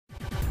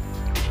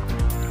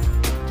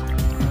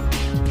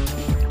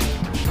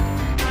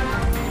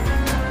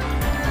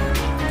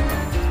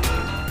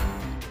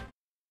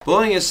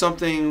Bullying is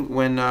something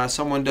when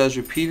someone does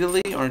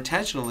repeatedly or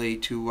intentionally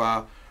to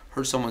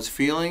hurt someone's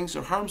feelings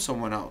or harm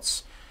someone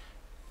else.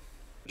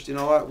 You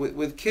know what?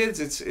 With kids,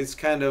 it's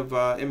kind of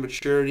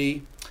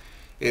immaturity.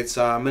 It's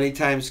many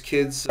times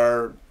kids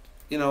are,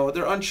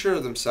 they're unsure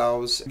of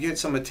themselves. Get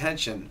some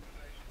attention.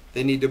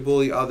 They need to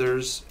bully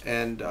others,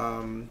 and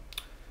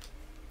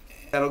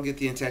that'll get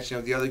the attention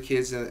of the other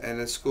kids and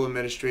the school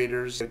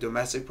administrators. They have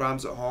domestic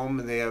problems at home,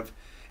 and they have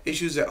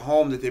issues at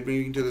home that they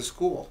bring to the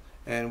school.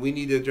 And we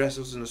need to address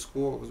those in the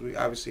school because we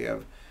obviously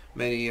have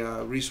many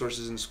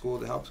resources in school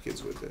to help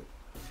kids with it.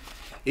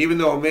 Even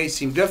though it may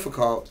seem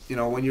difficult,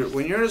 when you're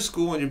in a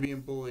school and you're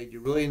being bullied, you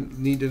really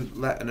need to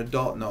let an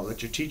adult know,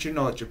 let your teacher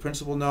know, let your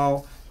principal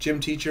know, gym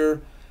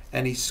teacher,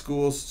 any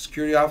school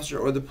security officer,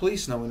 or the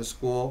police know in the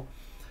school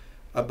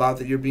about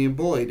that you're being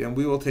bullied, and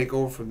we will take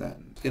over from that.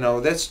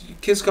 That's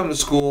kids come to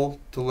school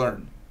to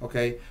learn.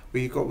 Okay,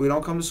 we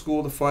don't come to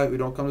school to fight. We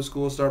don't come to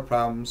school to start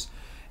problems.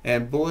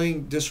 And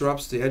bullying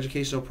disrupts the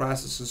educational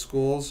process in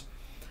schools.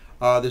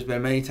 There's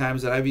been many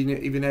times that I've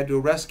even had to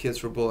arrest kids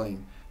for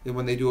bullying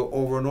when they do it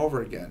over and over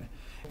again.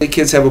 The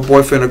kids have a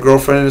boyfriend or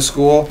girlfriend in the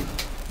school,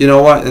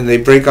 and they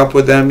break up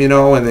with them,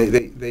 and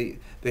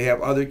they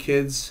have other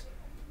kids,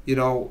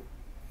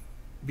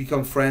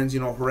 become friends,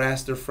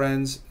 harass their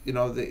friends.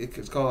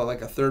 It's called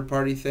like a third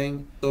party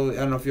thing. So I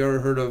don't know if you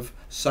ever heard of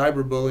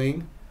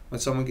cyberbullying,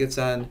 when someone gets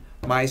on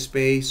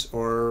MySpace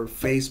or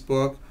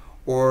Facebook.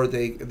 Or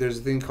there's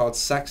a thing called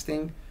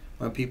sexting,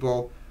 when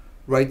people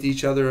write to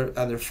each other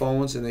on their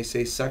phones and they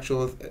say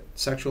sexual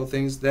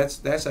things.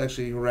 That's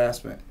actually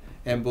harassment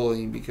and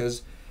bullying,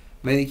 because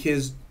many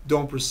kids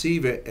don't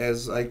perceive it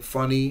as like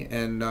funny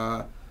and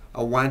a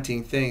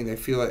wanting thing. They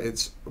feel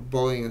it's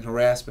bullying and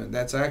harassment.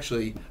 That's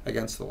actually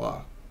against the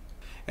law.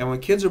 And when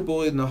kids are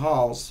bullied in the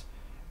halls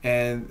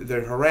and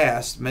they're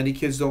harassed, many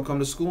kids don't come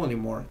to school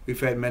anymore. We've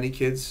had many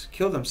kids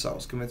kill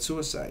themselves, commit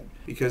suicide,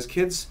 because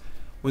kids,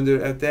 when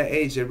they're at that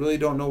age, they really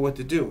don't know what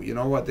to do. You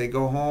know what? They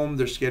go home,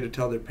 they're scared to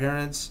tell their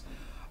parents.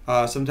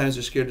 Sometimes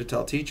they're scared to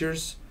tell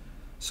teachers.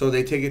 So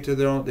they take it to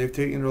they've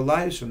taken their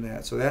lives from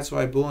that. So that's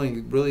why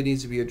bullying really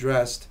needs to be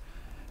addressed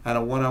on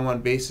a one-on-one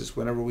basis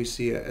whenever we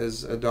see it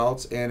as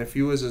adults. And if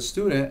you as a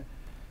student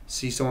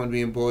see someone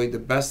being bullied, the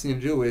best thing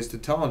to do is to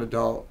tell an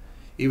adult,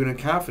 even in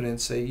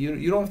confidence, say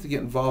you don't have to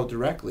get involved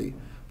directly,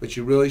 but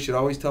you really should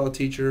always tell a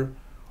teacher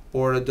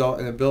or an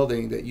adult in a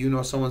building that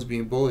someone's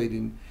being bullied,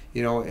 and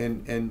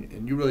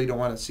and you really don't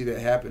want to see that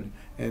happen.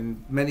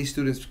 And many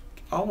students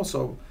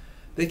also,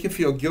 they can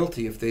feel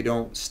guilty if they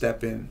don't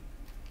step in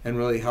and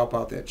really help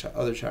out that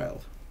other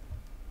child.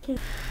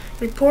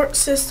 Report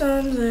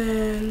systems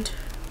and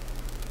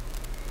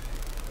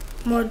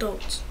more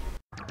adults.